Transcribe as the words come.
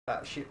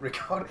that shit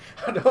record.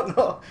 I don't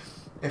know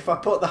if I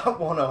put that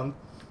one on.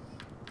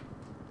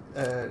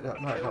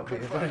 That might not be a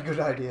very good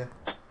idea.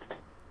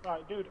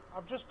 Right, dude,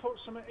 I've just put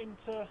something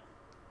into...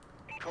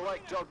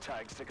 Collect dog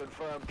tags to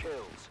confirm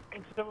kills.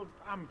 Into the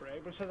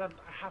handbrake, but it says I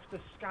have to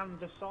scan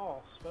the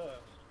source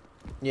first.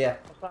 Yeah.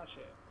 What's that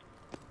shit?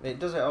 It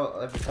does it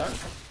all, every time.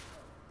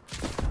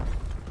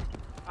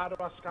 How do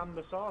I scan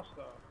the source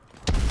though?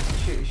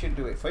 It should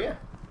do it for you.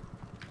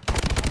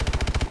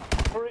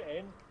 Put it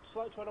in,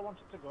 select where I want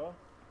it to go.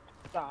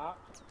 That,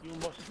 you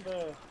must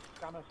first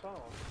scan a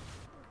source.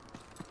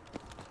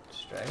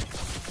 Strange.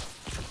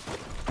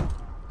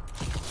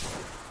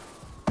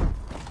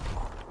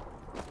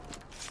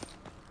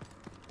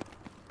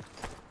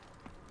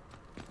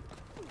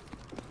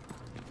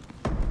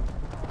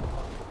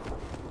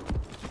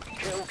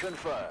 Kill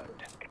confirmed.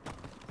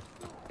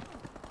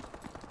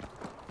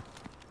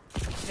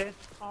 Piss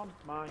on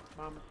my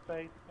mama's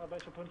face. I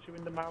bet she'll punch you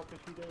in the mouth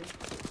if you do.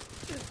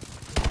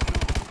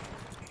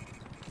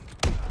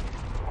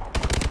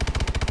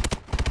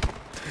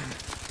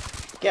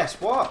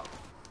 Guess what?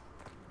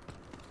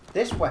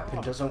 This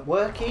weapon doesn't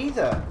work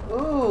either.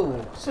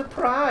 Ooh,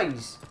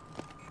 surprise!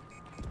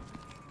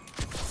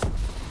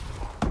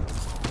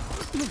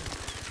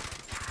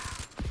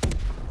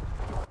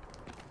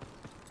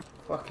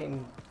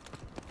 Fucking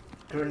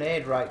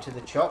grenade right to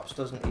the chops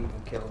doesn't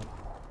even kill him.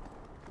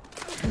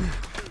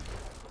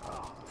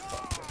 Oh,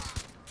 fuck this.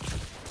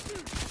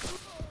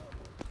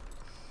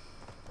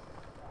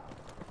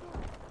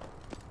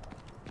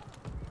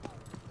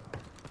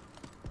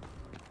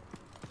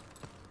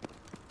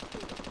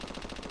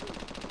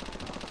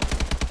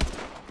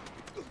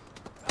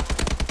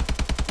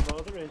 Your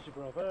mother is your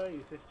brother,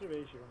 your sister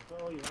is your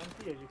uncle, your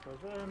auntie is your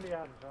cousin, the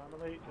Adams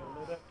family,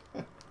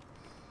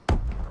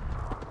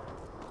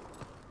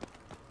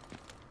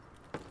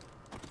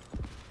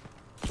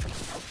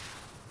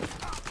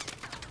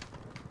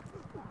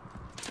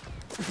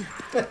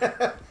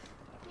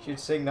 Should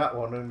sing that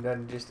one and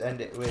then just end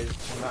it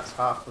with, and that's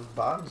half of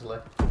Barnsley.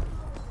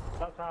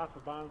 That's half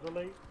of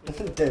Barnsley.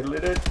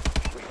 Diddle-it.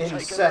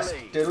 Incest.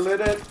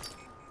 Diddle-it.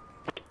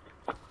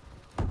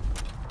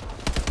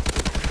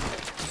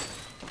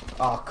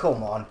 Oh,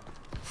 come on.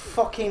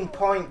 Fucking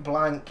point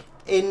blank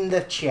in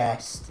the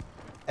chest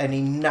and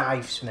he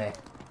knifes me.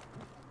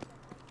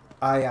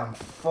 I am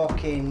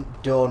fucking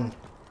done.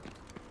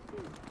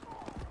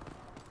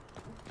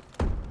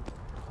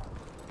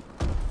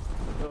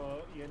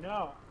 So, you're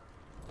not.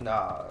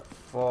 Nah,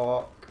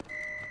 fuck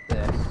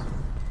this.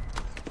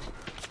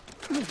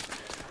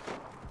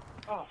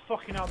 Oh,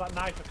 fucking hell, that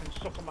knife I can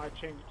suck on my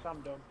chin.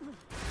 I'm done.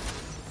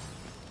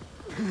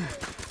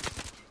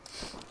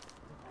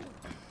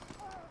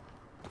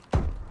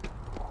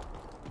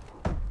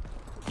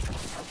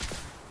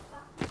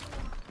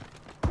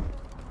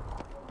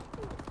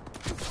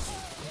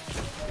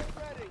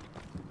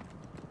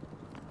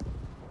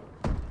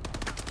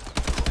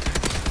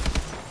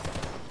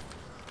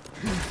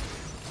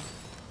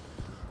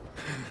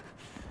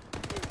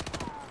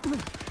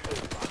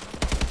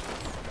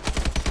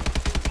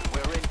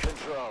 We're in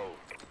control.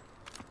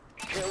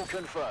 Kill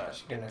confirmed.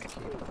 Just gonna keep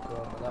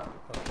going with that.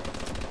 Okay.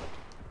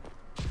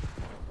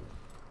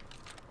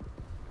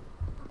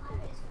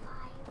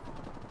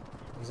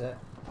 Is it?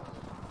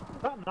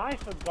 That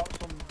knife has got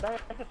some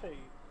benefit.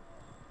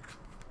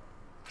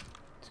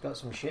 It's got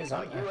some shiz,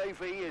 Our hasn't it?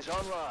 UAV is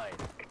online.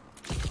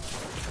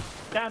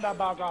 Down that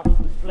bag off,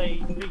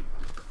 lady.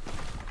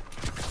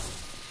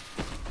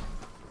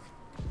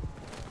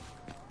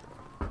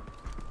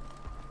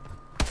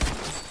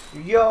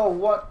 Yo,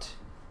 what?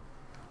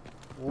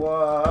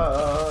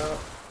 What?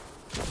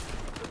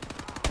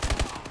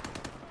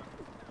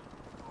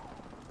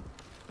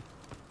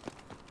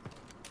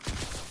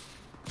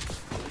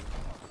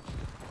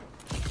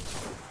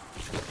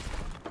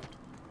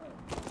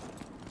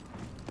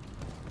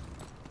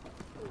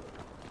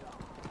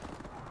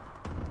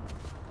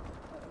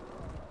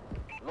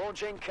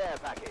 Launching care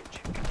package.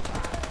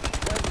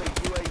 Friendly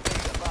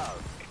UAV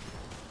above.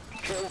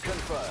 Kill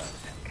confirmed.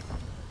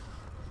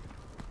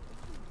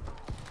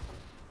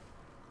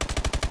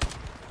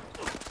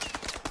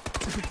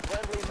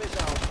 Friendly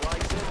missile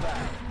strikes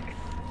inbound.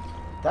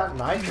 That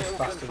knife is Kill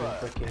faster than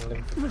confirmed. freaking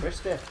Linford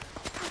Christie.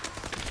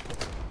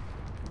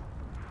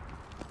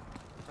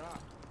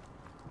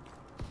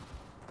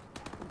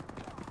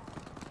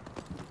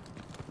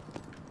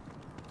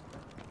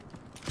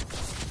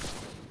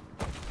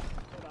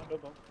 That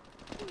double.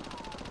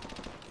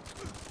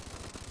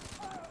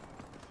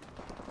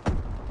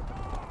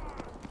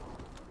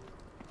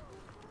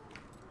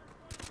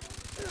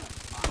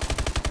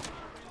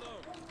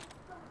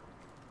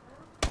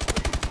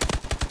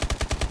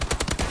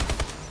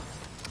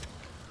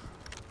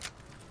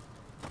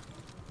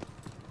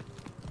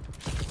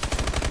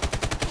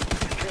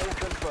 Kill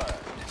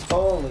confirmed.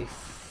 Holy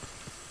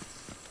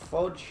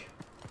fudge.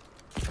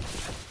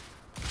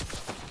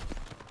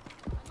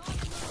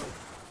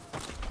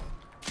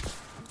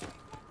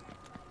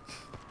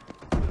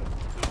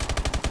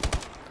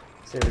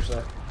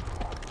 Seriously.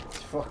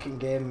 It's fucking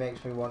game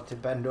makes me want to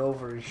bend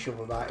over and shove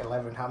about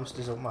 11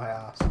 hamsters up my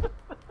ass.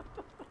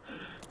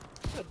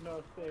 Said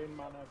no sane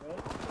man ever.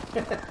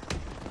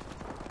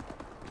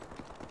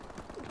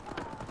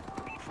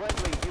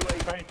 Friendly UAV.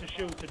 Trying to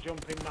shoot a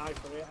jumping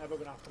knife or it ever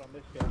gonna happen on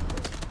this game.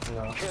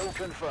 No. Kill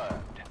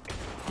confirmed.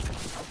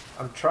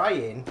 I'm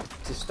trying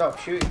to stop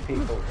shooting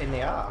people in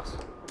the arse.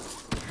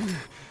 I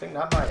think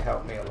that might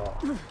help me a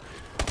lot.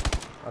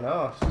 I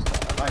know, it's just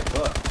that I might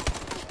but.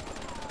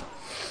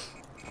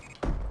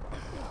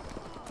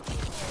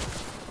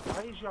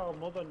 Why is your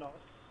mother not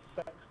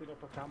sexing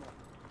up a camel?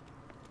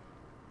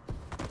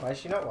 Why is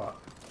she not what?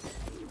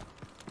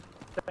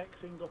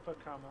 Sexing up a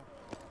camel.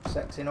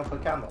 Sexing up a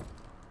camel?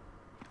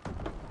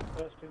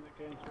 First thing that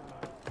came to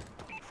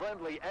mind.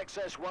 Friendly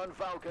XS-1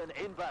 Falcon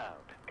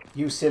inbound.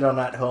 You sit on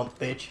that hump,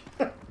 bitch.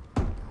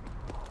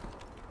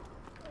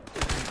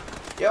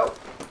 Yo!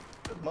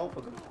 Good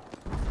motherfucker.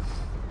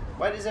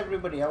 Why does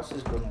everybody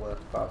else's gun work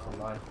apart from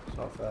mine? It's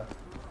not fair.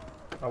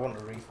 I want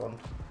a refund.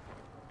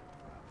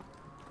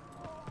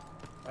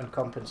 And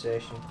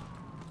compensation.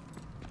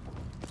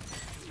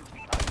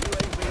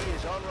 UAV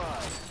is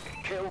online.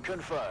 Kill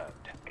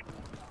confirmed.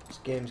 This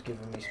game's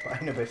giving me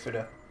spina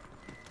bifida.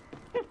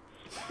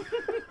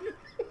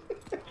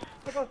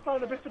 I got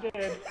spina bifida.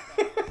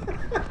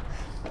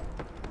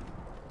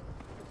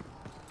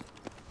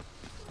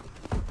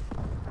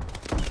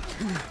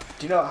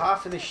 Do you know,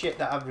 half of the shit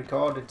that I've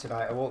recorded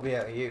tonight I won't be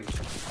able to use.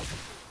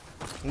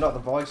 Not the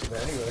voice of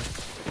it anyway.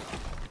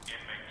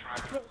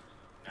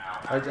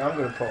 I'm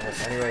going to put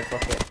it anyway,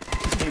 fuck it.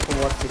 If people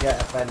want to get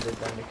offended,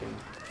 then they can,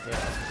 you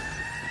know,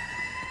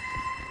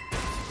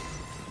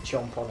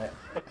 chomp on it.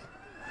 Look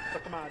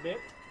at my dick.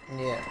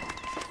 Yeah.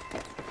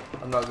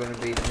 I'm not going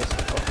to be the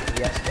Mr. fucking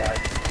yes guy.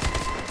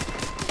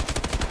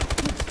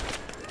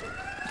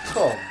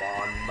 Come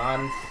on,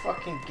 man.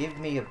 Fucking give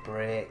me a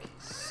break.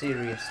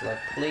 Seriously,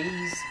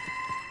 please.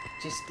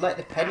 Just let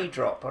the penny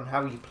drop on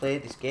how you play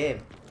this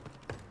game.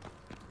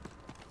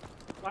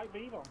 Like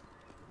Beavon.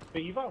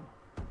 Beavon?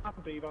 I'm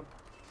Beavon.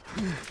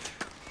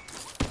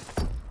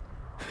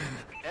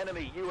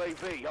 Enemy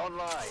UAV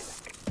online.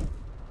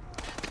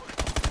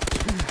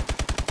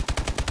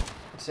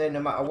 Say no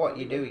matter what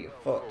you do, you're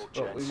fucked.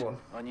 But we won.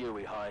 I knew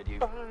we hired you.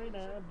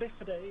 Spina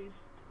bifidae.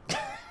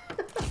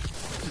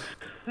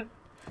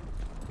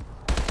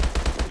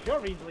 If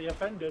you're easily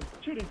offended,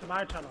 tune into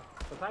my channel,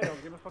 because I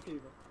don't give a fuck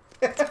either.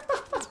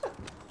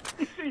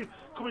 You see you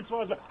coming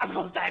towards me, I'm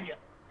gonna stab you.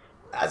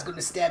 I was going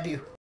to stab you.